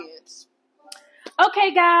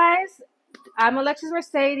Okay, guys, I'm Alexis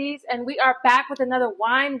Mercedes, and we are back with another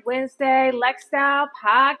Wine Wednesday Lexstyle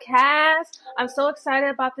podcast. I'm so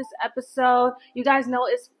excited about this episode. You guys know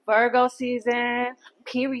it's Virgo season,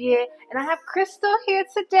 period. And I have Krystle here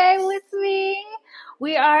today with me.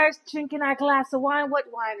 We are drinking our glass of wine. What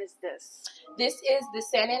wine is this? This is the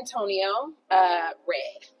San Antonio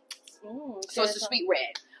red. So it's a sweet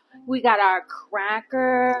red. We got our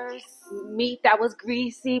crackers, meat that was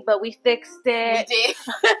greasy, but we fixed it. We did.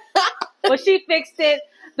 Well, she fixed it,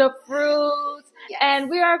 the fruits, Yes. and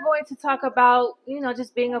we are going to talk about,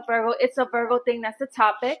 just being a Virgo. It's a Virgo thing. That's the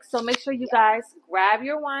topic. So make sure you guys grab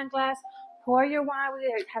your wine glass, pour your wine.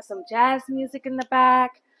 We have some jazz music in the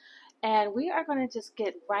back, and we are going to just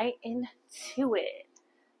get right into it.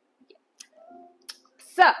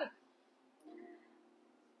 So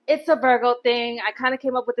it's a Virgo thing. I kind of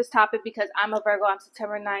came up with this topic because I'm a Virgo. I'm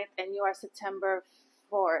September 9th, and you are September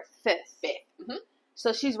 5th. Mm-hmm.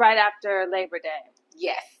 So she's right after Labor Day.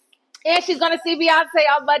 Yes. And she's going to see Beyonce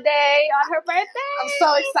on Monday on her birthday. I'm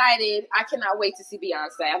so excited. I cannot wait to see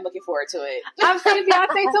Beyonce. I'm looking forward to it. I'm seeing Beyonce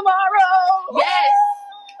tomorrow. Yes.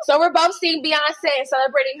 So we're both seeing Beyonce and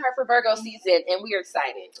celebrating her for Virgo season, and we are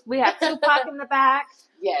excited. We have Tupac in the back.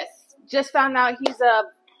 Yes. Just found out he's a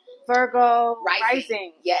Virgo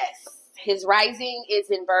rising. Yes. His rising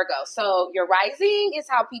is in Virgo. So your rising is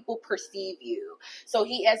how people perceive you. So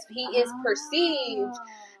he is perceived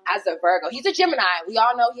as a Virgo. He's a Gemini. We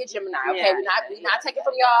all know he's a Gemini. Okay, we're not taking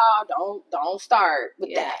from y'all. Don't start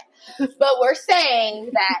with that. But we're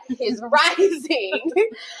saying that his rising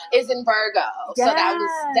is in Virgo. So that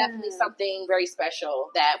was definitely something very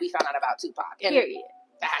special that we found out about Tupac. And period.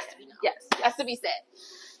 That has to be known. Yes. Has to be said.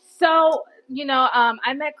 So,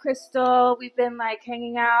 I met Krystle. We've been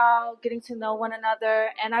hanging out, getting to know one another.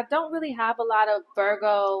 And I don't really have a lot of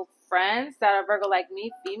Virgo friends that are Virgo like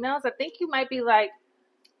me, females. I think you might be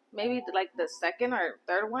maybe the second or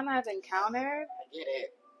third one I've encountered. I get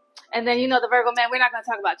it. And then, the Virgo man, we're not going to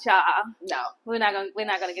talk about y'all. No. We're not going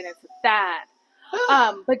to get into that.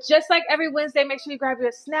 But just like every Wednesday, make sure you grab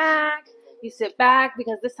your snack. You sit back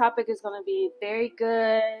because this topic is going to be very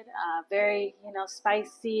good, very,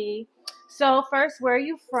 spicy. So first, where are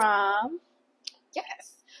you from?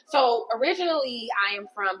 Yes. So originally I am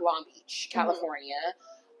from Long Beach, California.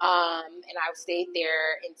 And I stayed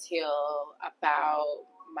there until about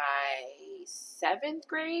my 7th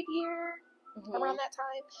grade year, around that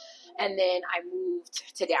time. And then I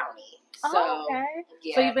moved to Downey. So, okay.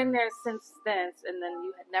 Yeah. So you've been there since then, and then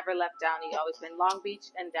you had never left Downey. You've always been Long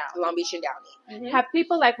Beach and Downey. Long Beach and Downey. Mm-hmm. Have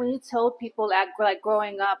people, when you told people,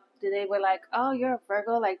 growing up, they were like, oh, you're a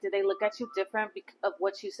Virgo? Did they look at you different because of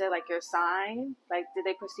what you said, your sign? Did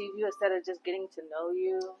they perceive you instead of just getting to know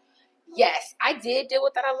you? Yes, I did deal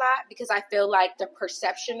with that a lot because I feel like the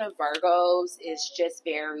perception of Virgos is just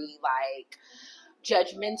very,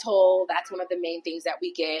 judgmental. That's one of the main things that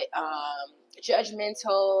we get.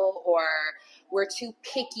 Judgmental, or we're too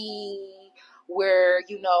picky. We're,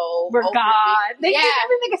 we're God. They yeah.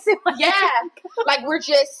 Everything is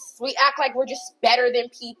we act like we're just better than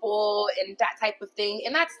people and that type of thing.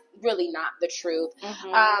 And that's really not the truth.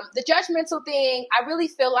 Mm-hmm. The judgmental thing, I really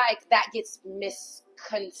feel like that gets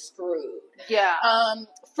misconstrued. Yeah.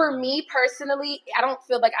 For me personally, I don't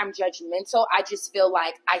feel like I'm judgmental. I just feel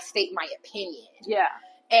like I state my opinion. Yeah.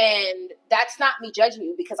 And that's not me judging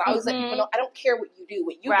you because I always let people know I don't care what you do.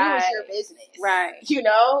 What you do is your business. Right.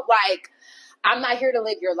 I'm not here to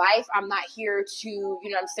live your life. I'm not here to,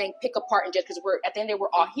 pick apart and judge because at the end of the day,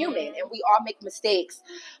 we're all human and we all make mistakes.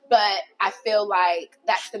 But I feel like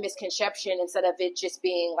that's the misconception instead of it just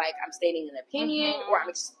being I'm stating an opinion or I'm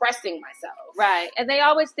expressing myself. Right. And they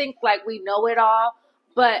always think we know it all.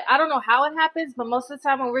 But I don't know how it happens. But most of the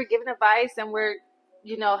time when we're giving advice and we're,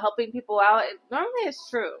 helping people out, normally it's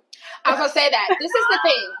true. I was going to say that. This is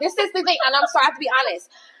the thing. And I'm sorry, I have to be honest.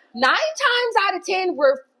 9 times out of 10,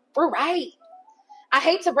 we're right. I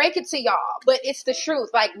hate to break it to y'all, but it's the truth.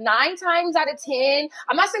 9 times out of 10,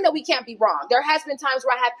 I'm not saying that we can't be wrong. There has been times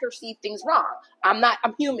where I have perceived things wrong. I'm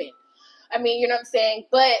human. I mean, you know what I'm saying?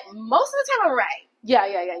 But most of the time I'm right. Yeah.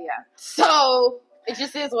 So it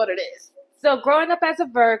just is what it is. So growing up as a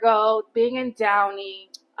Virgo, being in Downey,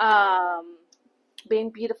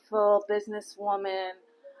 being beautiful, businesswoman,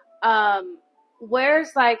 have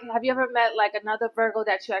you ever met another Virgo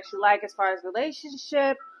that you actually like as far as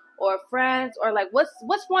relationship or friends, or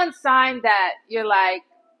what's one sign that you're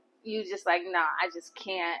you just nah,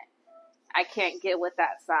 I can't get with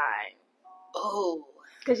that sign? Oh,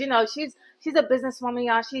 because she's a businesswoman,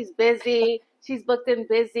 y'all. She's busy. She's booked and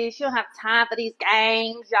busy. She don't have time for these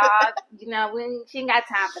games, y'all. She ain't got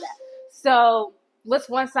time for that. So what's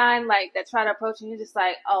one sign like that try to approach you? You're just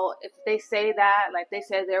like, oh, if they say that, like they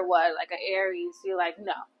say they're what, like an Aries, you're like,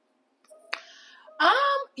 no.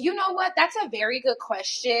 You know what? That's a very good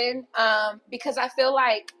question. Because I feel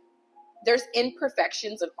like there's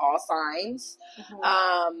imperfections in all signs,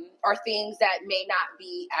 or things that may not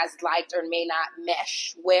be as liked or may not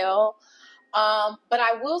mesh well. But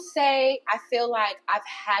I will say, I feel like I've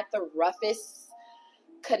had the roughest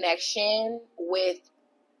connection with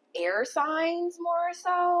air signs more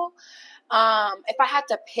so. If I had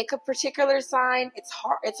to pick a particular sign, it's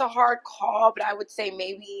hard. It's a hard call, but I would say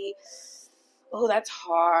maybe, oh, that's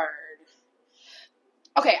hard.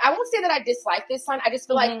 Okay, I won't say that I dislike this sign. I just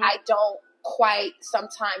feel like I don't quite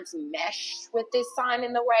sometimes mesh with this sign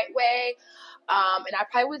in the right way. And I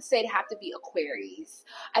probably would say it'd have to be Aquarius.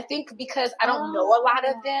 I think because I don't know a lot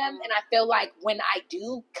of them, and I feel like when I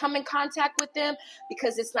do come in contact with them,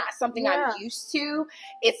 because it's not something I'm used to,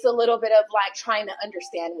 it's a little bit of like trying to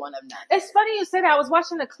understand one another. It's funny you say that. I was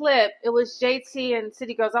watching a clip. It was JT and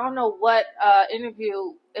City Girls. I don't know what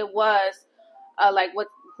interview it was, like what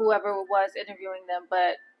whoever was interviewing them,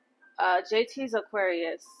 but JT's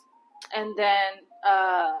Aquarius, and then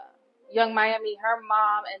Young Miami, her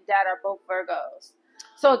mom and dad are both Virgos.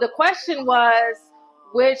 So the question was,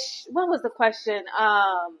 what was the question?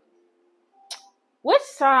 Which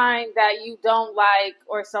sign that you don't like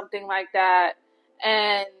or something like that?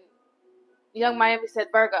 And Young Miami said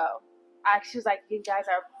Virgo. She was like, you guys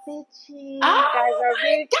are bitchy. You guys are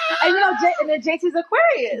bitchy. And then JT's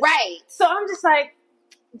Aquarius. Right. So I'm just like,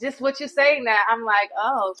 just what you're saying that, I'm like,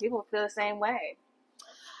 oh, people feel the same way.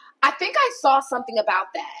 I think I saw something about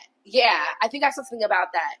that. Yeah, I think I saw something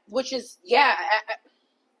about that, which is, I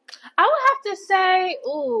would have to say,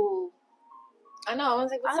 ooh. I know. I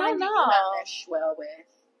was like, what I sign don't do you know. not mesh well with?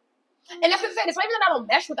 And that's what I'm saying. It's not even that I don't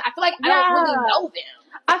mesh with it. I feel like I don't really know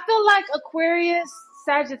them. I feel like Aquarius,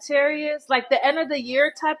 Sagittarius, like the end of the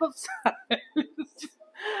year type of signs.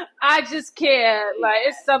 I just can't. Like,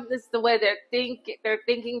 it's the way their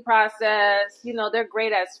thinking process. You know, they're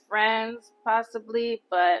great as friends, possibly,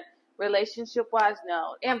 but relationship wise,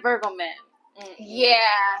 no. And Virgo men. Yeah,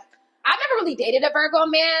 I've never really dated a Virgo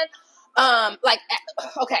man.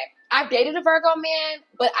 Okay, I've dated a Virgo man,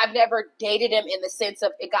 but I've never dated him in the sense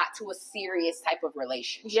of it got to a serious type of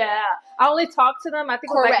relationship. Yeah, I only talked to them. I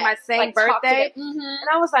think it was like my same birthday, and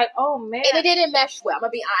I was like, oh man, and it didn't mesh well. I'm gonna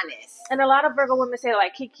be honest. And a lot of Virgo women say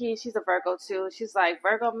like Kiki, she's a Virgo too. She's like,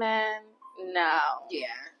 Virgo men, no. Yeah.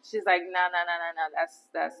 She's like, no.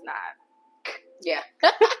 That's not. Yeah.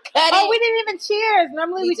 Oh, we didn't even cheers.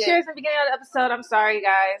 Normally we cheers in the beginning of the episode. I'm sorry,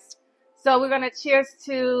 guys. So we're going to cheers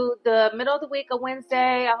to the middle of the week, a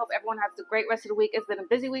Wednesday. I hope everyone has a great rest of the week. It's been a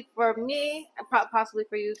busy week for me and possibly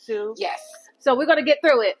for you too. Yes. So we're going to get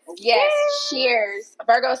through it. Yes. Cheers.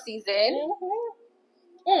 Virgo season.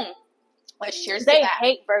 Let's cheers to that. They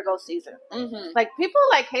hate Virgo season. Like, people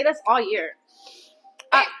like hate us all year.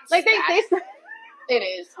 Like they it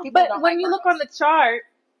is. People but don't when like you Virgos. look on the chart,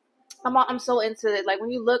 I'm so into it. Like, when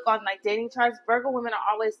you look on like dating charts, Virgo women are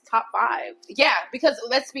always top 5. Yeah, because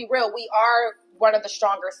let's be real, we are one of the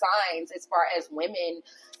stronger signs as far as women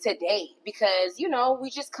to date, because we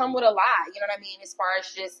just come with a lot. You know what I mean? As far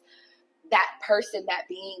as just that person, that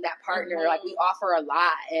being, that partner, like we offer a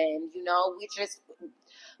lot, and we just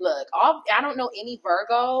look. I don't know any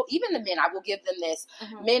Virgo, even the men. I will give them this: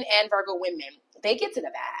 men and Virgo women, they get to the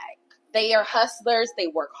bag. They are hustlers. They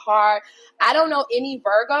work hard. I don't know any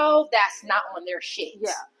Virgo that's not on their shit.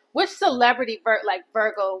 Yeah. Which celebrity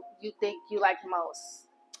Virgo you think you like most?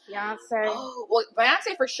 Beyonce? Oh, well,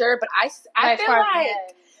 Beyonce for sure. But I feel like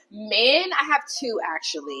men, I have 2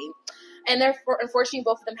 actually. And unfortunately,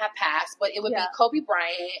 both of them have passed. But it would be Kobe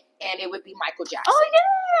Bryant and it would be Michael Jackson. Oh,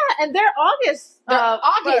 yeah. And they're August.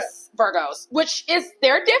 August Virgos, which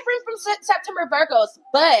they're different from September Virgos.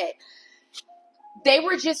 But they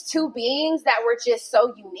were just 2 beings that were just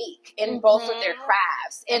so unique in both of their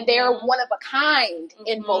crafts. And they're one of a kind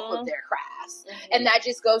in both of their crafts. And that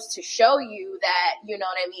just goes to show you that, you know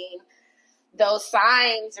what I mean, those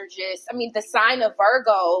signs are just, the sign of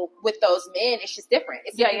Virgo with those men, it's just different.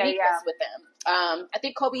 It's a uniqueness with them. I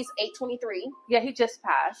think Kobe's 8/23. Yeah, he just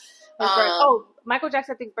passed. Michael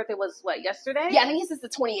Jackson, I think birthday was what, yesterday? Yeah, I think his is the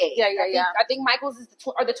 28th. I think Michael's is the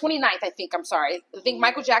 29th, I think. I'm sorry. I think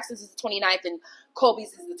Michael Jackson's is the 29th and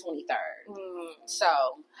Kobe's is the 23rd. So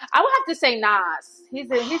I would have to say Nas. He's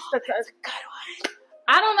the good one.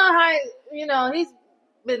 I don't know how, he's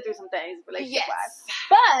been through some things relationship-wise.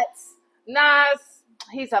 But Nas,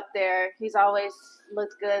 he's up there. He's always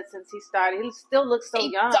looked good since he started. He still looks so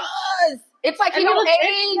young. He does. It's like he don't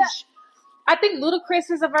age. I think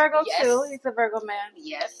Ludacris is a Virgo Yes. too. He's a Virgo man.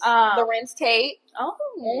 Yes. Um, Lorenz Tate. Oh,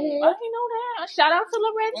 I didn't know that. Shout out to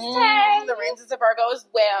Lorenz Tate. Lorenz is a Virgo as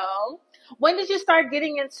well. When did you start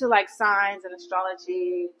getting into like signs and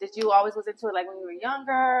astrology? Did you always was into it like when you were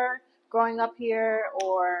younger, growing up here,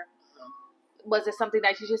 or was it something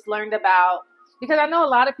that you just learned about? Because I know a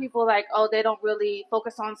lot of people like, oh, they don't really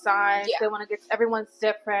focus on signs. Yeah. They want to get everyone's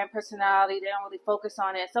different personality. They don't really focus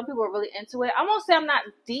on it. Some people are really into it. I won't say I'm not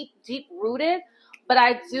deep rooted, but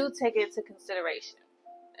I do take it into consideration.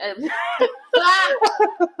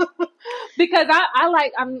 Because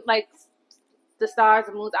I'm like the stars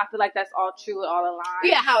and moons. I feel like that's all true. It all aligns.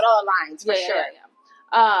 Yeah, how it all aligns for sure.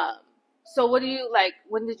 Yeah. So what do you like?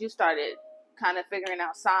 When did you started kind of figuring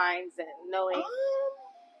out signs and knowing?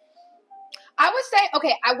 I would say,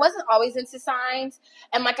 okay, I wasn't always into signs.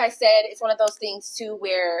 And like I said, it's one of those things too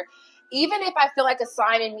where even if I feel like a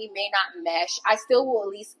sign and me may not mesh, I still will at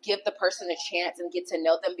least give the person a chance and get to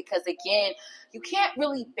know them. Because again, you can't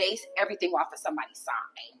really base everything off of somebody's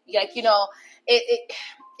sign. Like, you know,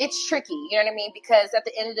 it's tricky, you know what I mean? Because at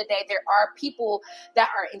the end of the day, there are people that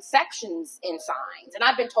are in sections in signs. And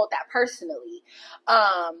I've been told that personally.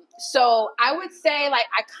 So I would say like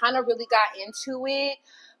I kind of really got into it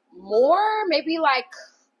more maybe like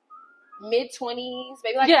mid-20s,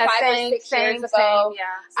 maybe like 5 or 6 years ago.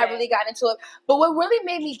 I really got into it. But what really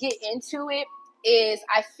made me get into it is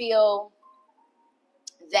I feel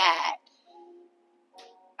that,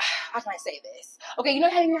 how can I say this? Okay, you know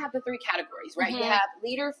how you have the 3 categories, right? Mm-hmm. You have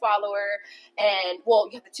leader, follower, and, well,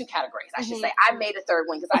 you have the 2 categories, I should say. I made a 3rd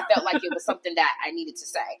one because I felt like it was something that I needed to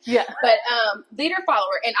say. Yeah. But leader,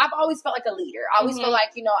 follower, and I've always felt like a leader. I always feel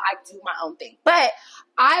like, you know, I do my own thing. But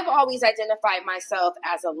I've always identified myself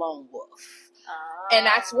as a lone wolf. And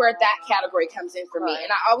that's where that category comes in for me.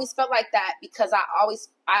 And I always felt like that because I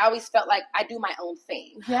always felt like I do my own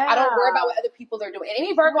thing. Yeah. I don't worry about what other people are doing. And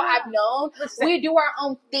any Virgo I've known, we do our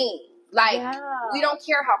own thing. Like, we don't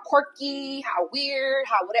care how quirky, how weird,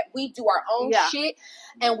 how whatever. We do our own shit,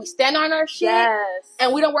 and we stand on our shit,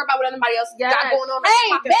 and we don't worry about what anybody else got going on.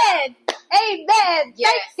 Amen. Amen.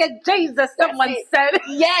 Yes. Thank you, Jesus. Someone said.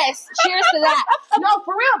 Yes. Cheers to that. No,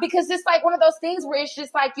 for real, because it's like one of those things where it's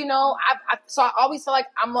just like, you know, so I always feel like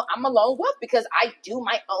I'm a lone wolf because I do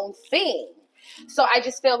my own thing. So I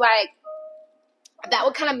just feel like that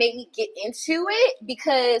would kind of make me get into it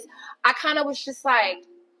because I kind of was just like,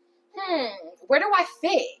 where do I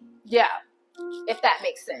fit? Yeah. If that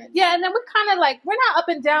makes sense. Yeah, and then we're kind of like, we're not up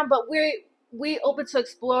and down, but we open to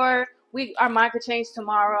explore. Our mind could change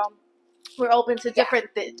tomorrow. We're open to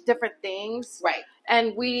different things. Right.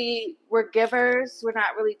 And we're givers. We're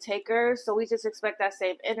not really takers. So we just expect that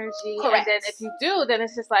same energy. Correct. And then if you do, then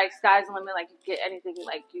it's just like sky's the limit. Like you get anything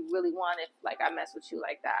like you really want if like I mess with you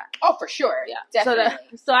like that. Oh, for sure. Yeah.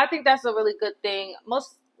 Definitely. So I think that's a really good thing.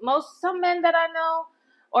 Some men that I know,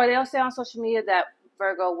 or they'll say on social media that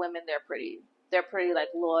Virgo women, they're pretty like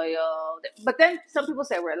loyal. But then some people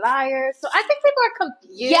say we're liars. So I think people are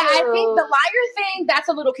confused. Yeah, I think the liar thing, that's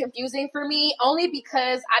a little confusing for me, only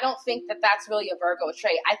because I don't think that that's really a Virgo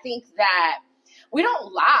trait. I think that we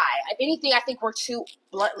don't lie. If anything, I think we're too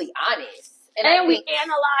bluntly honest. And we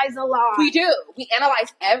analyze a lot. We do. We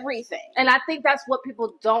analyze everything. And I think that's what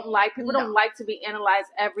people don't like. People don't like to be analyzed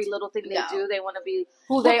every little thing they do. They want to be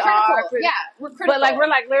who they are. Yeah, we're critical. But like we're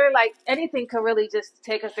like literally like anything could really just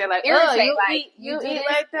take us there. Like, you eat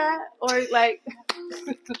like that? Or like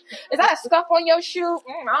is that a scuff on your shoe?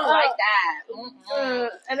 I don't like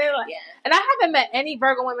that. And they're like and I haven't met any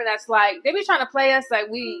Virgo women that's like they be trying to play us like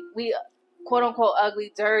we quote unquote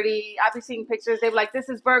ugly, dirty. I be seeing pictures. They be like, "This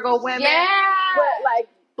is Virgo women." Yeah, with like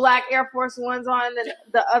black Air Force Ones on, and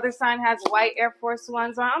the other sign has white Air Force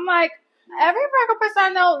Ones on. I'm like, every Virgo person I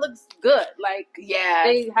know looks good. Like,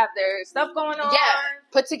 they have their stuff going on. Yeah,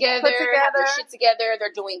 put together, have their shit together.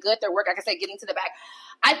 They're doing good. Their work, like I said, getting to the back.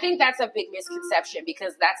 I think that's a big misconception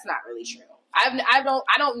because that's not really true. I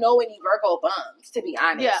don't know any Virgo bums, to be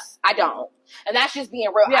honest. Yeah. I don't, and that's just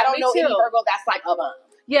being real. I don't know any Virgo that's like a bum.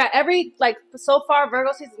 Yeah, so far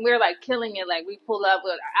Virgo season, we're like killing it. Like we pull up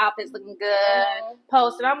with our outfits looking good,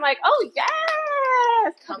 post, and I'm like, oh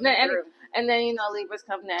yes, and then you know Libras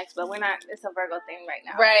come next, but we're not. It's a Virgo thing right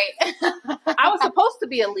now. Right. I was supposed to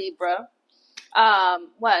be a Libra.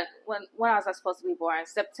 When was I supposed to be born?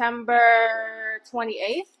 September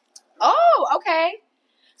 28th. Oh, okay.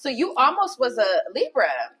 So you almost was a Libra.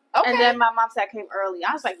 Okay. And then my mom said I came early.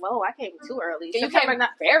 I was like, whoa, I came too early. You came not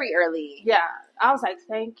very early. Yeah. I was like,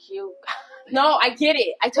 thank you. No, I get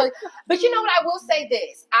it. I totally. But you know what? I will say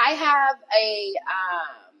this. I have a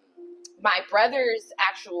my brother's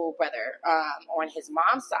actual brother, on his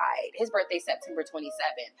mom's side, his birthday's September 27th.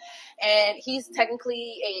 And he's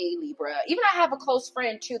technically a Libra. Even I have a close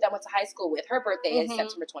friend, too, that I went to high school with. Her birthday is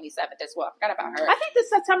September 27th as well. I forgot about her. I think the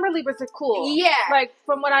September Libras are cool. Yeah. Like,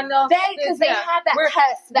 from what I know. Because they have that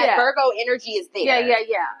cusp, that Virgo energy is there.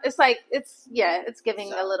 Yeah. It's like, it's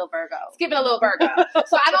giving a little Virgo. It's giving a little Virgo.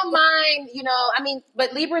 So I don't mind,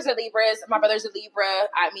 but Libras are Libras. My brother's a Libra.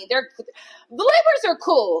 I mean, the Libras are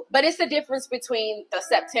cool, but it's the difference between the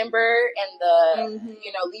September and the,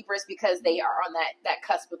 Libras, because they are on that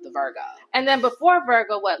cusp with the Virgo. And then before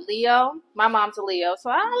Virgo, Leo? My mom's a Leo. So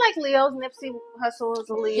I like Leos. Nipsey Hussle is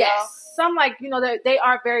a Leo. Yes. So I'm like, they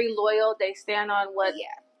are very loyal. They stand on what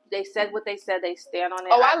they said, they stand on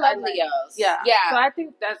it. Oh, I love Leos. Yeah. So I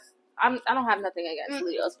think I don't have nothing against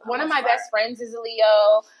Leos. One of my best friends is a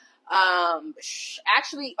Leo.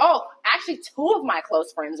 Actually, two of my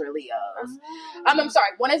close friends are Leos. I'm sorry.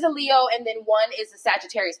 One is a Leo, and then one is a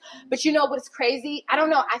Sagittarius. But you know what's crazy? I don't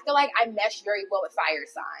know. I feel like I mesh very well with fire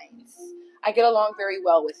signs. I get along very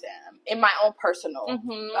well with them in my own personal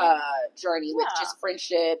journey with just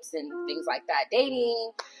friendships and things like that,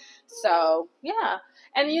 dating. So yeah,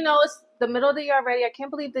 and it's the middle of the year already. I can't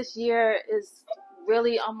believe this year is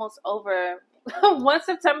really almost over. Once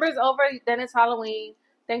September is over, then it's Halloween,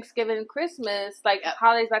 Thanksgiving, Christmas, like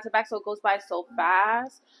holidays back to back, so it goes by so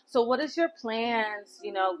fast. So what is your plans,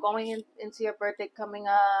 going into your birthday coming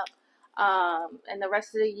up, and the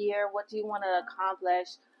rest of the year? What do you want to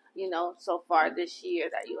accomplish, so far this year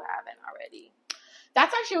that you haven't already?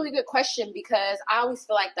 That's actually a really good question, because I always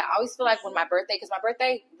feel like that. I always feel like when my birthday,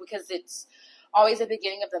 because it's always the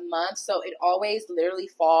beginning of the month, so it always literally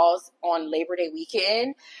falls on Labor Day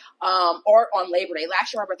weekend, or on Labor Day.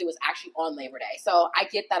 Last year my birthday was actually on Labor Day, so I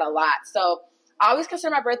get that a lot. So I always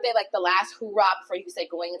consider my birthday like the last hoorah before you can say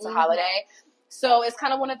going into holiday. So it's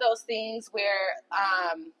kind of one of those things where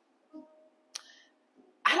I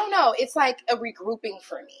don't know, it's like a regrouping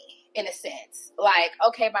for me, in a sense. Like,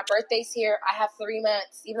 okay, my birthday's here. I have 3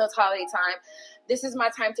 months, even though it's holiday time. This is my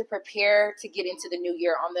time to prepare to get into the new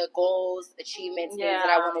year on the goals, achievements, things that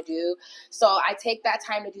I want to do. So I take that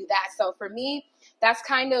time to do that. So for me, that's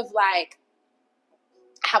kind of like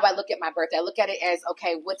how I look at my birthday. I look at it as,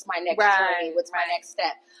 okay, what's my next journey? What's my next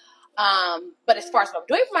step? But as far as what I'm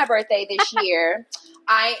doing for my birthday this year,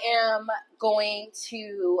 I am going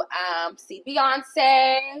to see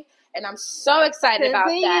Beyonce. And I'm so excited about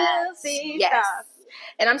that. Yes.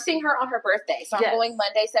 And I'm seeing her on her birthday. So I'm going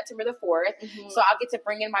Monday, September the 4th. So I'll get to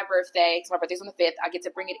bring in my birthday, because my birthday's on the 5th. I get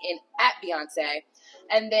to bring it in at Beyonce.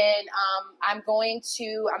 And then I'm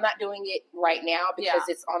not doing it right now because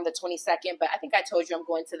it's on the 22nd. But I think I told you I'm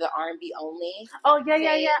going to the R&B only. Oh, yeah.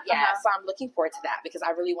 Yeah, so I'm looking forward to that, because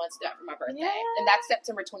I really want to do that for my birthday. Yeah. And that's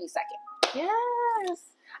September 22nd.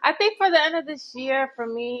 Yes. I think for the end of this year, for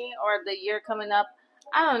me, or the year coming up,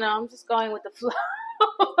 I don't know. I'm just going with the flow.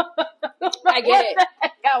 I get it.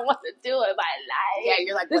 I want to do in my life. Yeah,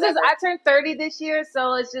 you're like, I turned 30 this year,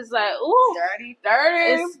 so it's just like, ooh. 30.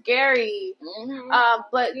 It's scary.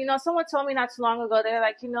 But, someone told me not too long ago, they're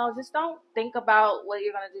like, just don't think about what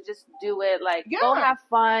you're going to do. Just do it. Like, go have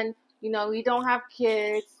fun. We don't have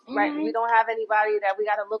kids, right? We don't have anybody that we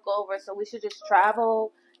got to look over, so we should just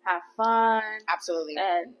travel, have fun. Absolutely.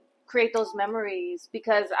 And create those memories,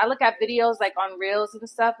 because I look at videos like on Reels and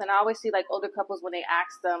stuff, and I always see like older couples when they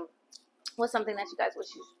ask them what's something that you guys wish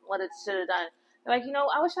you should have done. They're like,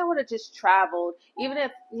 I wish I would have just traveled, even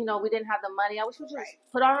if we didn't have the money. I wish we just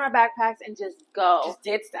put on our backpacks and just go. Just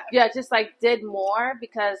did stuff. Yeah, just like did more,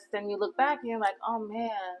 because then you look back and you're like, oh man,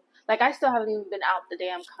 like I still haven't even been out the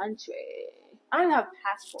damn country. I don't have a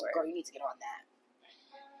passport. Girl, you need to get on that.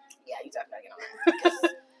 Yeah, you definitely get on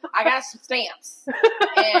that. I got some stamps, and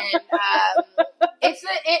and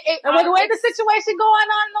with the way the situation going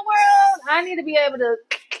on in the world, I need to be able to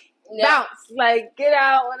bounce, like get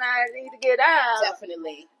out when I need to get out.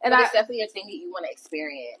 Definitely, and it's definitely a thing that you want to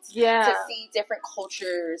experience. Yeah, to see different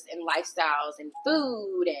cultures and lifestyles and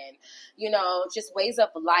food and just ways of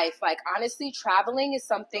life. Like honestly, traveling is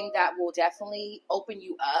something that will definitely open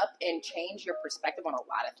you up and change your perspective on a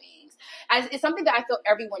lot of things. It's something that I feel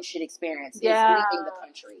everyone should experience. Is leaving the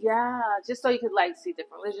country. Yeah, just so you could like see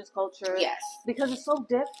different religious cultures. Yes, because it's so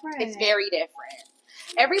different. It's very different.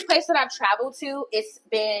 Every place that I've traveled to, it's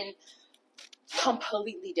been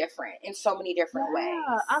completely different in so many different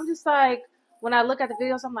ways. I'm just like, when I look at the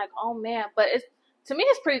videos, I'm like, oh man. But to me,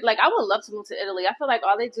 it's pretty, like, I would love to move to Italy. I feel like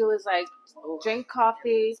all they do is like drink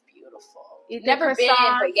coffee. It's beautiful. Eat Never been,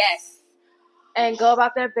 but yes. And go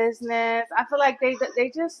about their business. I feel like they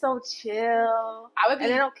just so chill. I would be,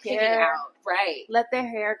 and they don't care. Out. Right. Let their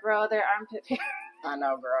hair grow, their armpit hair. I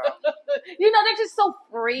know, girl. You know, they're just so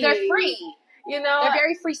free. They're free. You know, they're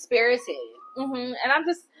very free spirited. And I'm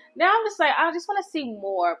just like, I just want to see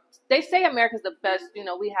more. They say America's the best. You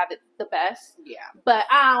know, we have it the best. Yeah. But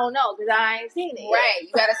I don't know because I ain't seen it. Right.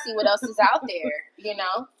 You got to see what else is out there. You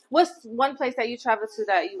know. What's one place that you travel to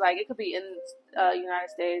that you like? It could be in United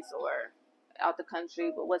States or out the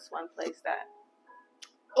country. But what's one place that?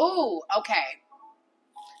 Ooh. Okay.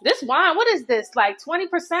 This wine, what is this? Like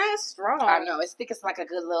 20% strong. I know. I think it's like a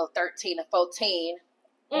good little 13 or 14.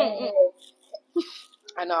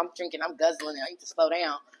 I know I'm drinking. I'm guzzling it. I need to slow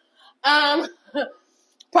down.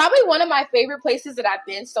 Probably one of my favorite places that I've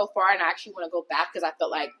been so far, and I actually want to go back because I felt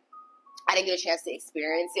like I didn't get a chance to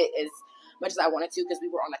experience it as much as I wanted to because we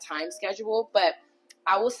were on a time schedule. But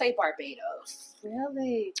I will say Barbados.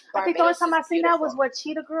 Really? Barbados I think the only time I seen that was what,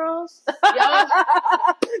 Cheetah Girls? Yeah.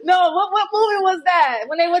 No, what movie was that?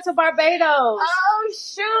 When they went to Barbados? Oh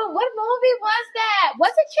shoot! What movie was that?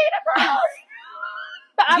 Was it Cheetah Girls?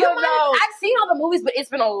 I don't know. I've seen all the movies, but it's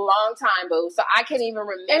been a long time, boo. So I can't even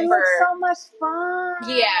remember. It looks so much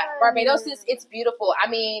fun. Yeah, Barbados it's beautiful. I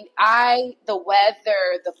mean, the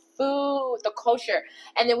weather, the food, the culture,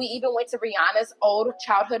 and then we even went to Rihanna's old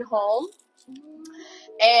childhood home.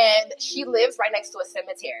 And she lives right next to a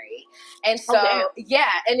cemetery. And so, yeah,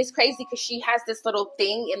 and it's crazy because she has this little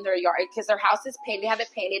thing in their yard because their house is painted. They have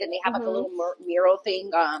it painted and they have like a little mural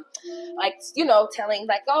thing, like, you know, telling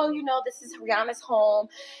like, oh, you know, this is Rihanna's home.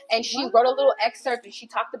 And she wrote a little excerpt and she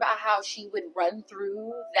talked about how she would run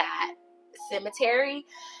through that cemetery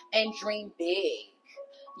and dream big.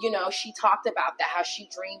 You know, she talked about that, how she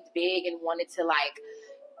dreamed big and wanted to like,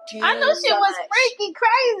 I know she was freaky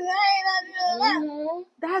crazy.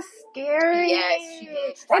 That's scary. Yes, she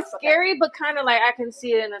did. It's scary, but kind of like I can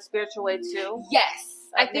see it in a spiritual way too. Yes,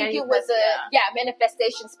 I think it was a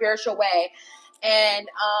manifestation, spiritual way, and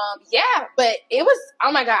but it was,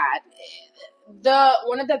 oh my God,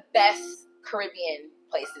 one of the best Caribbean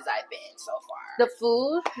places I've been so far.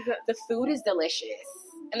 The food is delicious.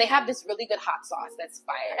 And they have this really good hot sauce that's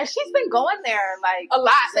fire. And she's been going there like a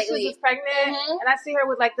lot lately. She was pregnant, and I see her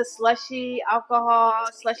with like the slushy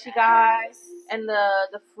guys and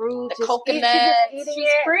the fruit, the coconut. She's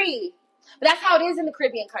free. But that's how it is in the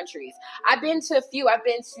Caribbean countries. I've been to a few. I've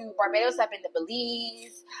been to Barbados. I've been to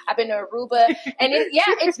Belize. I've been to Aruba, and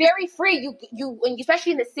it's very free. You when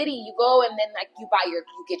especially in the city, you go and then like you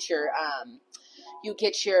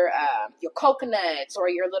get your coconuts or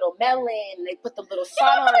your little melon. They put the little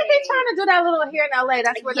salt on it. They're trying to do that little here in LA.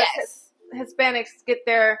 That's where the Hispanics get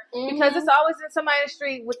their because it's always in somebody's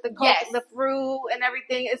street with the the fruit and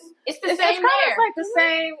everything. It's the same. It's kind of like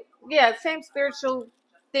the same spiritual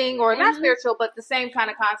thing, or not spiritual, but the same kind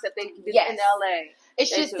of concept they do in LA.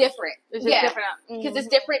 It's just different. It's just different because it's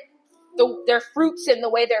different. Their fruits and the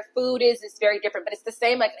way their food is very different. But it's the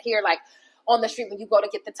same like here, like on the street when you go to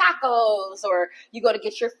get the tacos or you go to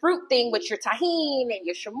get your fruit thing with your tahini and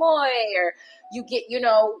your chamoy, or you get, you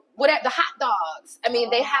know, whatever, the hot dogs. I mean,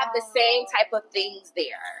 they have the same type of things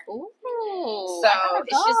there. Ooh, so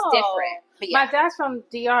it's just different. But my dad's from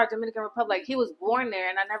DR, Dominican Republic. He was born there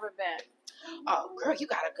and I never been. Oh, girl, you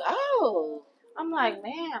gotta go. I'm like,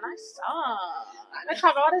 man, I saw. I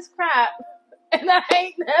talk all this crap and I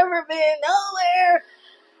ain't never been nowhere.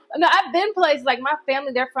 No, I've been places like my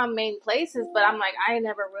family. They're from main places, but I'm like I ain't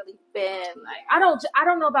never really been. Like I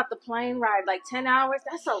don't know about the plane ride. Like 10 hours,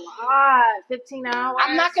 that's a lot. 15 hours.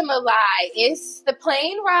 I'm not gonna lie. The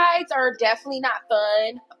plane rides are definitely not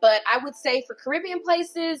fun. But I would say for Caribbean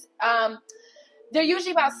places, they're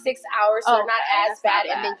usually about 6 hours, so they're not as bad.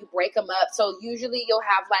 And then you break them up. So usually you'll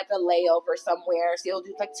have like a layover somewhere. So you'll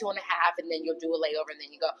do like 2.5, and then you'll do a layover, and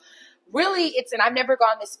then you go. Really, and I've never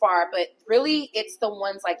gone this far, but really it's the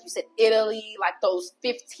ones like you said, Italy, like those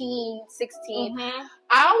 15, 16.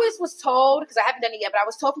 I always was told, because I haven't done it yet, but I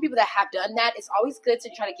was told from people that have done that, it's always good to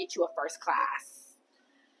try to get you a first class.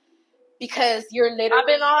 Because you're literally I've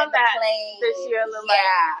been on that plane. This year,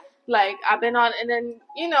 Like, I've been on, and then,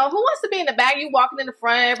 you know, who wants to be in the back? You walking in the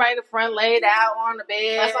front, everybody in the front laid out on the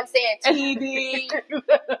bed. That's what I'm saying. TV.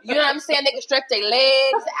 You know what I'm saying? They can stretch their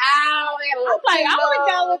legs out. I'm like, I want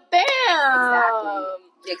to go with them.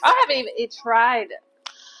 Exactly. I haven't even tried.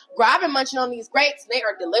 Girl, I've been munching on these grapes. They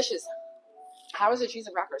are delicious. How is the cheese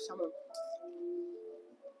and crackers? I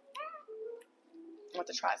want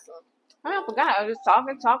to try some. I forgot. I was just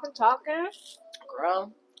talking.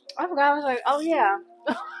 Girl. I forgot. I was like, oh, yeah.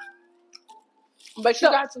 But you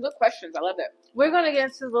got some good questions. I love it. We're going to get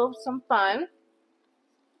into some fun.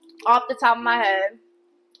 Off the top of my head,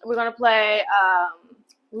 we're going to play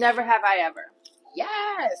Never Have I Ever.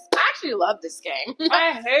 Yes. I actually love this game.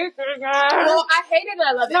 I hate it, guys. Well, I hate it and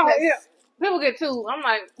I love it. People get too. I'm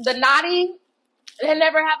like the naughty. And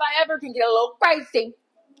never have I ever can get a little crazy.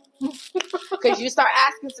 Because you start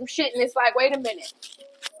asking some shit and it's like, wait a minute.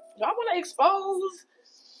 Do I want to expose?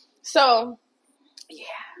 So, yeah.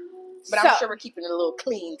 But I'm sure we're keeping it a little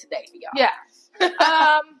clean today for y'all. Yeah.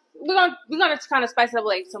 We're gonna kind of spice it up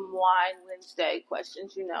with like some Wine Wednesday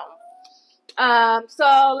questions, you know.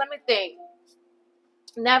 So let me think.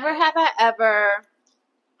 Never have I ever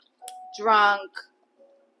drunk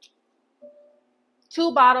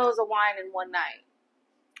 2 bottles of wine in one night.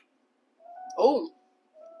 Oh.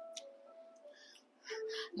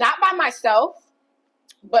 Not by myself,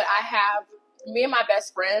 but I have, me and my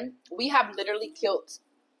best friend, we have literally killed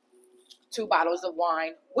 2 bottles of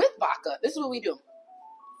wine with vodka. This is what we do.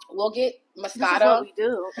 We'll get Moscato. This is what we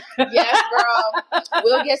do. Yes, girl.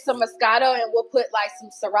 We'll get some Moscato and we'll put like some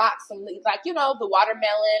Ciroc, some like, you know, the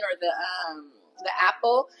watermelon or the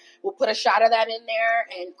apple. We'll put a shot of that in there,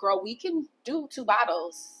 and girl, we can do 2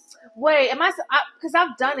 bottles. Wait, because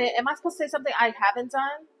I've done it. Am I supposed to say something I haven't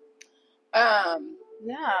done?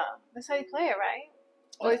 Yeah, that's how you play it, right?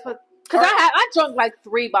 Because I drunk like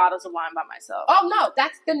 3 bottles of wine by myself. Oh no,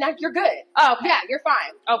 you're good. Oh, okay. Yeah, you're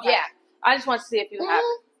fine. Okay. Yeah, I just want to see if you have.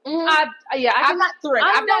 I'm not 3. I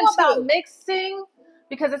I've done know about 2. Mixing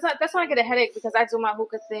because that's when I get a headache because I do my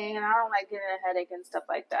hookah thing and I don't like getting a headache and stuff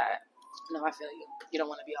like that. No, I feel you. You don't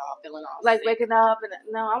want to be all feeling all like sick. Waking up and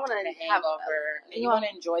no, I want to have hangover. You want to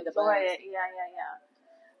enjoy the buzz. Yeah.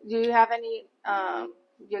 Do you have any?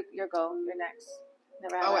 Your go. You're next.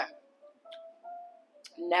 Never have I.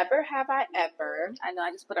 Never have I ever. I know.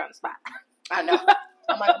 I just put her on the spot. I know.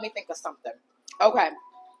 I'm like, let me think of something. Okay.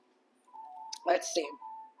 Let's see.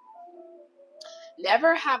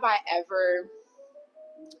 Never have I ever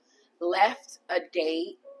left a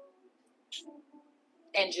date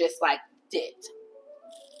and just like dipped.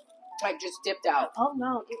 Like just dipped out. Oh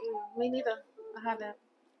no, me neither. I haven't.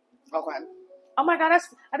 Okay. Oh my god, I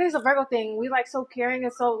think it's a Virgo thing. We like so caring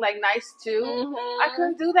and so like nice too. Mm-hmm. I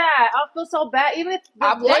couldn't do that. I feel so bad, even if the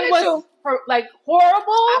I day was like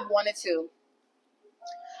horrible. I wanted to.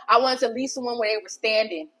 I wanted to leave someone where they were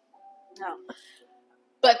standing. No.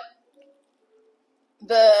 But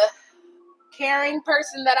the caring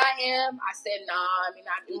person that I am, I said, nah, I mean,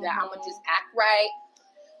 I do that. I'm going to just act right.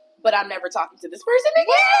 But I'm never talking to this person again.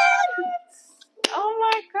 What?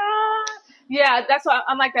 Oh my god. Yeah, that's why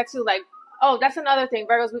I'm like that too. Like, oh, that's another thing.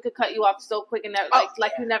 Virgos, we could cut you off so quick and never,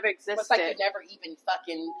 like you never existed. It's like you never even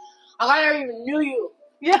fucking, I never even knew you.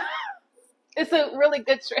 Yeah. It's a really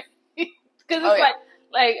good trick. Because it's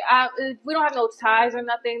if we don't have no ties or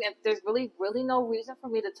nothing, if there's really, really no reason for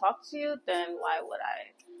me to talk to you, then why would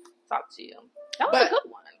I talk to you? That was a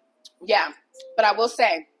good one. Yeah. But I will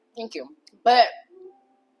say, thank you. But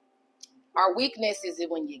our weakness is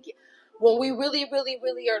when we really, really,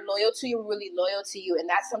 really are loyal to you, we're really loyal to you. And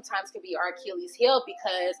that sometimes can be our Achilles heel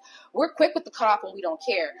because we're quick with the cutoff when we don't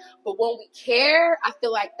care. But when we care, I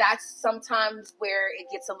feel like that's sometimes where it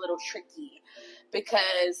gets a little tricky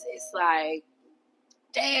because it's like,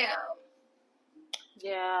 damn.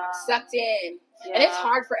 Yeah. I'm sucked in. Yeah. And it's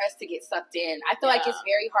hard for us to get sucked in. I feel like it's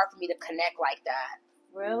very hard for me to connect like that.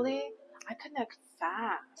 Really? I connect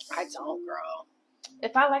fast. I don't, girl.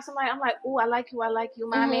 If I like somebody, I'm like, ooh, I like you, my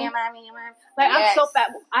man. Like, yes. I'm so fat.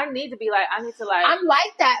 I need to I'm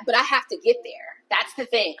like that, but I have to get there. That's the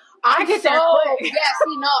thing. I get there quick. Yes,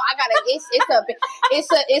 I gotta,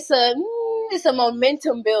 it's a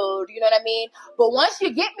momentum build, you know what I mean? But once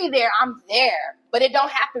you get me there, I'm there. But it don't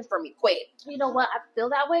happen for me quick. You know what? I feel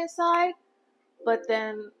that way inside, but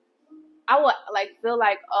then I would feel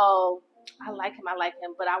like, oh, I like him,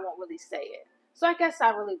 but I won't really say it. So I guess I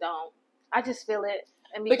really don't. I just feel it.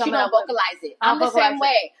 But you don't vocalize it. I'm the same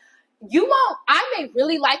way. You won't, I may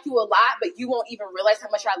really like you a lot, but you won't even realize how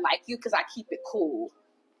much I like you because I keep it cool.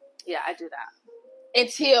 Yeah, I do that.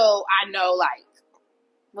 Until I know,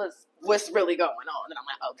 what's really going on. And I'm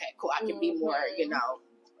like, okay, cool. I can be more,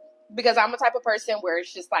 because I'm the type of person where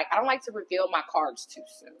it's just like, I don't like to reveal my cards too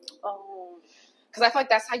soon. Oh. Because I feel like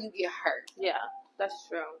that's how you get hurt. Yeah, that's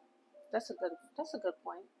true. That's a good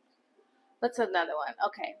point. Let's do another one.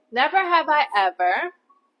 Okay. Never have I ever.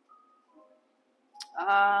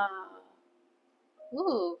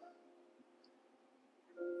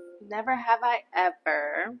 Never have I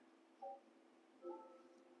ever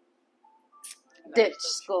ditched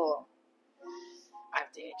school.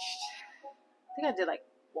 I've ditched. I think I did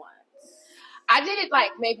once. I did it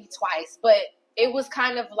maybe twice, but it was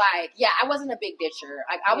kind of like, I wasn't a big ditcher.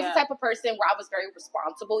 Like, I was the type of person where I was very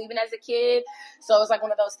responsible even as a kid. So it was like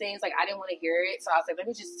one of those things, like, I didn't want to hear it. So I was like, let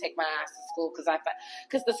me just take my ass to school.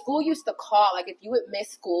 Because the school used to call, like, if you would miss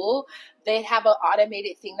school, they'd have an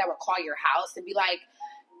automated thing that would call your house and be like,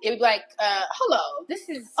 it would be like, hello, this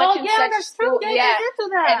is such and such that's school. true. Yeah, do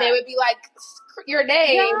that. And they would be like, your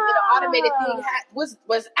name, and the automated thing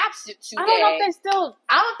was absent today. I don't know if they still.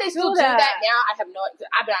 I don't think they still do that now. I have no.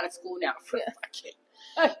 I've been out of school now for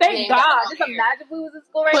Thank God. Just imagine if we was in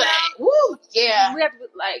school right now. Woo, yeah. We have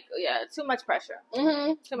to too much pressure.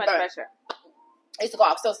 Mm-hmm. Too much pressure. I used to go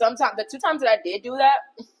off. So sometimes, the 2 times that I did do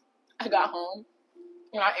that, I got home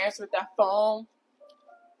and I answered that phone,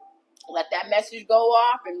 let that message go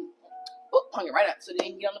off, and hung it right up so they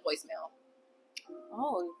didn't get on the voicemail.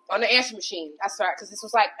 Oh, on the answer machine. That's right, because this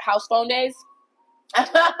was like house phone days.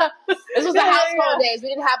 This was the house phone days. We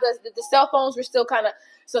didn't have the cell phones were still kind of,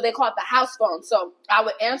 so they called it the house phone. So I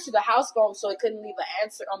would answer the house phone so it couldn't leave an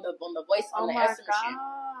answer on the voice on the answer machine.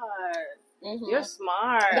 Mm-hmm. You're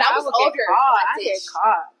smart. But I was older. I get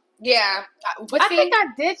caught. Yeah, I think I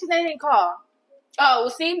ditched and they didn't call. Oh, well,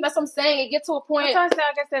 see, that's what I'm saying. It get to a point. That's why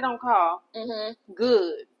I guess they don't call. Mm-hmm.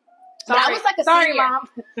 Good. Sorry. But I was like a senior. Mom.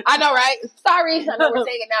 I know, right? Sorry. I know we're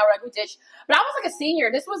saying it now. We're like, we ditched. But I was like a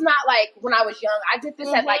senior. This was not like when I was young. I did this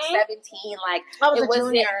at like 17. Like, I was it a wasn't,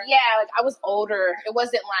 junior. Yeah, like I was older. It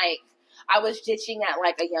wasn't like I was ditching at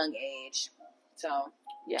like a young age. So,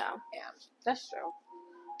 yeah. That's true.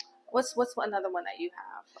 What's another one that you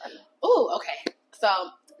have? Oh, okay. So,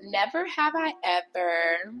 never have I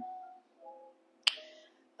ever.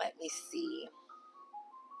 Let me see.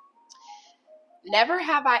 Never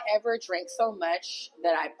have I ever drank so much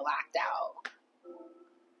that I blacked out.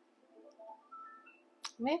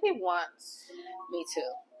 Maybe once. Me too.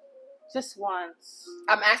 Just once.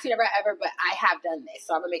 I'm actually never ever, but I have done this,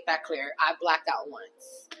 so I'm gonna make that clear. I blacked out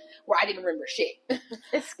once, where I didn't remember shit.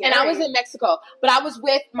 It's scary. And I was in Mexico, but I was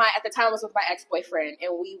with at the time I was with my ex-boyfriend,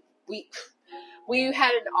 and we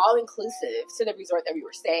had an all-inclusive to the resort that we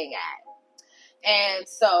were staying at. And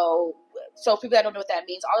so people that don't know what that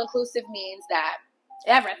means, all-inclusive means that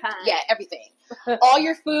everything. Yeah, everything. All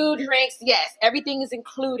your food, drinks, yes, everything is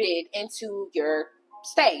included into your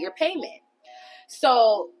stay, your payment.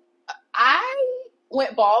 So I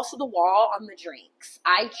went balls to the wall on the drinks.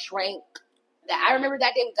 I drank that. I remember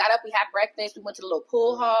that day we got up, we had breakfast, we went to the little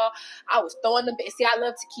pool hall. I was throwing them. See, I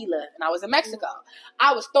love tequila, and I was in Mexico.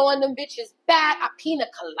 I was throwing them bitches back. Pina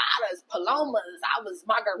coladas, palomas. I was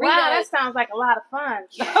margaritas. Wow, that sounds like a lot of fun.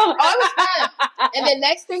 Yeah. Oh, it was fun. And the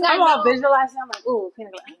next thing I'm all visualizing. I'm like, ooh,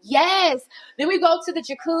 pina colada. Yes. Then we go to the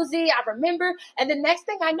jacuzzi. I remember. And the next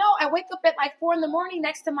thing I know, I wake up at like 4 a.m.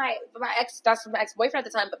 next to my ex. That's my ex-boyfriend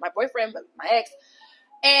at the time, but my boyfriend, but my ex.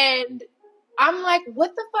 And I'm like,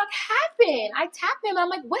 what the fuck happened? I tap him. I'm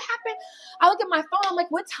like, what happened? I look at my phone. I'm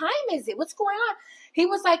like, what time is it? What's going on? He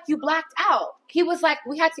was like, you blacked out. He was like,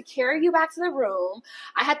 we had to carry you back to the room.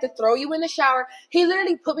 I had to throw you in the shower. He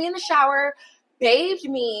literally put me in the shower, bathed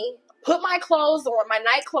me, put my clothes on, my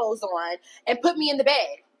night clothes on, and put me in the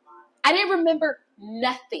bed. I didn't remember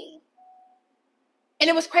nothing. And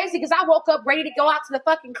it was crazy because I woke up ready to go out to the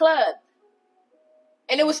fucking club.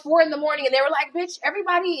 And it was 4 a.m. and they were like, bitch,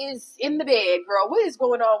 everybody is in the bed, girl. What is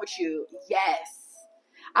going on with you? Yes.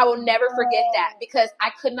 I will never forget that because I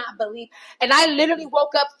could not believe. And I literally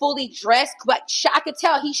woke up fully dressed. Like, I could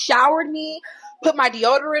tell he showered me, put my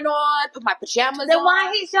deodorant on, put my pajamas on. Then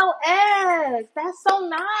why he's your ex? That's so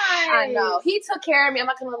nice. I know. He took care of me. I'm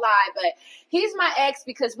not going to lie. But he's my ex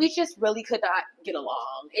because we just really could not get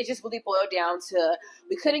along. It just really boiled down to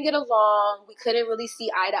we couldn't get along. We couldn't really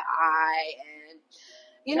see eye to eye. And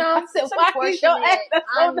you know, it's unfortunate.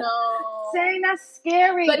 I know. Saying that's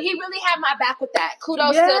scary. But he really had my back with that.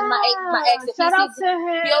 Kudos to my ex. If Shout out to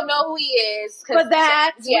him. He'll know who he is. For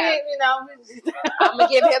that. Yeah. You know. I'm going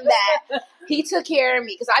to give him that. He took care of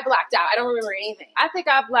me because I blacked out. I don't remember anything. I think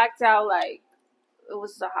I blacked out like it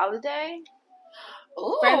was a holiday.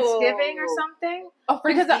 Ooh. Thanksgiving or something. Oh,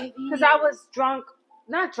 because I was drunk.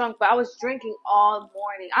 Not drunk, but I was drinking all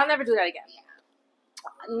morning. I'll never do that again.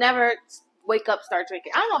 Never wake up, start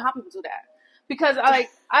drinking. I don't know how people do that. Because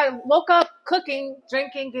I woke up cooking,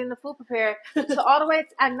 drinking, getting the food prepared to all the way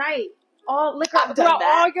at night. All liquor throughout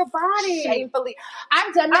all your body. Shamefully.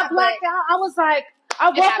 I've done that. I blacked out. I was like, I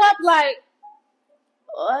woke up like,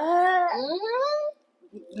 what?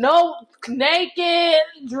 Mm-hmm. No, naked,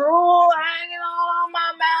 drool hanging all on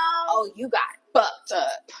my mouth. Oh, you got fucked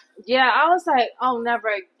up. Yeah, I was like, oh, never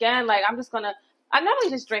again. Like, I normally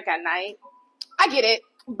just drink at night. I get it.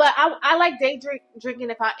 But I like day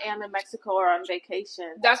drinking if I am in Mexico or on vacation.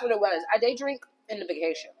 That's what it was. I day drink in the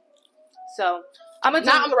vacation. So I'm gonna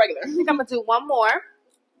not on the regular. I think I'm gonna do one more.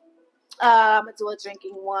 I'm gonna do a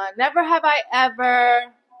drinking one. Never have I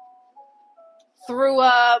ever threw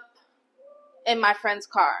up in my friend's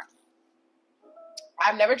car.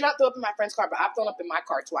 I've never threw up in my friend's car, but I've thrown up in my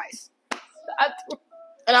car twice.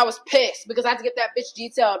 And I was pissed because I had to get that bitch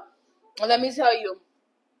detailed. And let me tell you,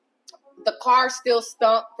 the car still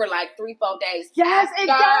stunk for like 3-4 days. Yes, it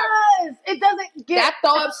does. It doesn't get... That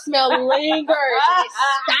throw up smell lingers. It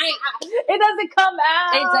stank. It doesn't come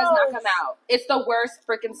out. It does not come out. It's the worst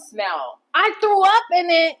freaking smell. I threw up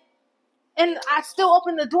in it, and I still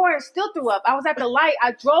opened the door and still threw up. I was at the light.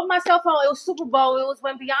 I drove myself home. It was Super Bowl. It was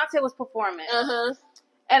when Beyonce was performing. Uh-huh.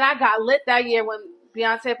 And I got lit that year when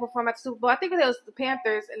Beyonce performed at the Super Bowl. I think it was the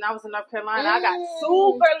Panthers, and I was in North Carolina. I got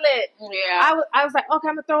super lit. Yeah. I was like, okay,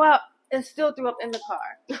 I'm going to throw up. And still threw up in the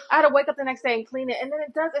car. I had to wake up the next day and clean it. And then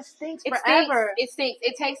it stinks forever. It stinks.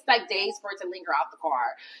 It takes like days for it to linger off the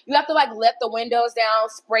car. You have to like let the windows down,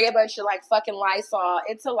 spray a bunch of like fucking Lysol.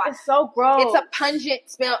 It's so gross. It's a pungent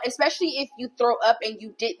smell, especially if you throw up and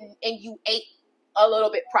you ate a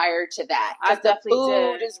little bit prior to that. I definitely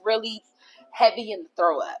the food is really heavy in the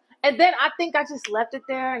throw up. And then I think I just left it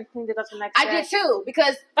there and cleaned it up the next day. I did too,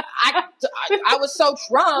 because I was so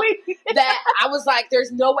drunk that I was like,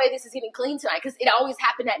 there's no way this is getting clean tonight, because it always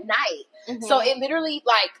happened at night. Mm-hmm. So it literally,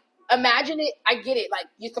 like, imagine it, I get it, like,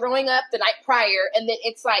 you're throwing up the night prior, and then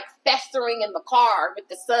it's like festering in the car with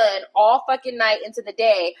the sun all fucking night into the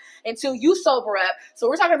day until you sober up. So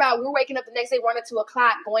we're talking about, we're waking up the next day 1 or 2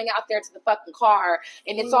 o'clock, going out there to the fucking car,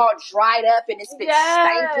 and it's all dried up and it's been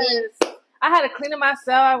stinking. I had to clean it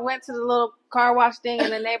myself. I went to the little car wash thing in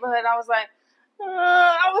the neighborhood. I was like,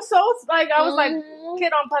 I was like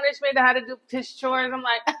kid on punishment that had to do his chores. I'm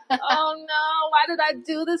like, oh no, why did I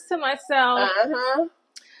do this to myself? Uh-huh.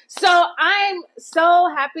 So I'm so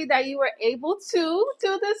happy that you were able to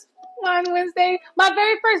do this Wine Wednesday. My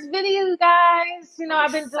very first video, you guys. You know,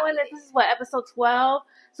 I've been doing this. This is episode 12.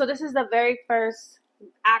 So this is the very first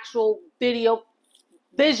actual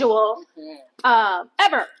visual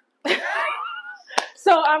ever.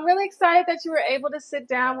 So I'm really excited that you were able to sit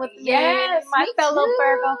down with me, my fellow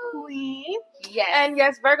Virgo queen. Yes. And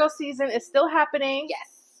yes, Virgo season is still happening.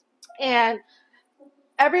 Yes. And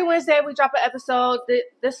every Wednesday we drop an episode.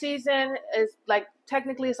 This season is like,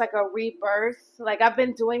 technically it's like a rebirth. Like, I've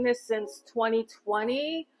been doing this since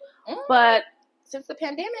 2020, but since the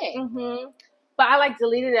pandemic. Mm-hmm. But I like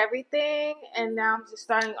deleted everything, and now I'm just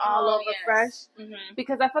starting all over fresh,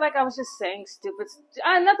 because I feel like I was just saying stupid.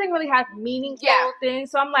 Nothing really had meaningful things.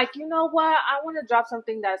 So I'm like, you know what? I want to drop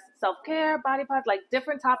something that's self-care, body parts, like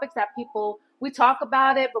different topics that we talk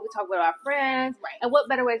about it, but we talk with our friends. Right. And what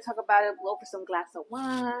better way to talk about it? Go for some glass of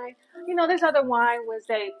wine. You know, there's other Wine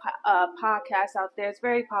Wednesday podcasts out there. It's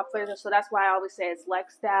very popular, so that's why I always say it's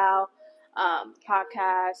Lex Style.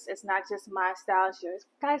 Podcast. It's not just my style, it's your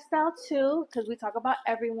guys' style too, because we talk about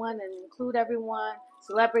everyone and include everyone,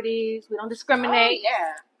 celebrities. We don't discriminate. Oh,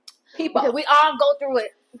 yeah. People. Because we all go through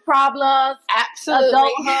it. Problems. Absolutely.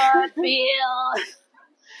 Adulthood. Bills.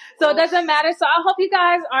 So it doesn't matter. So I hope you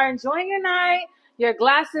guys are enjoying your night. Your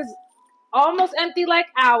glass is almost empty like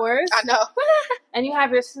ours. I know. And you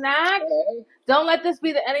have your snack. Don't let this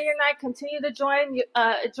be the end of your night. Continue to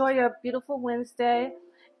enjoy your beautiful Wednesday.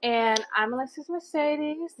 And I'm Alexis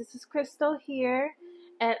Mercedes. This is Krystle here.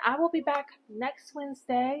 And I will be back next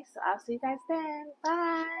Wednesday. So I'll see you guys then.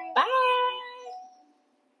 Bye. Bye.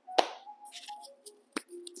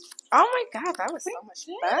 Oh my God, that was so much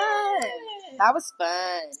fun. That was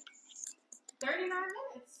fun. 39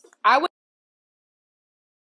 minutes.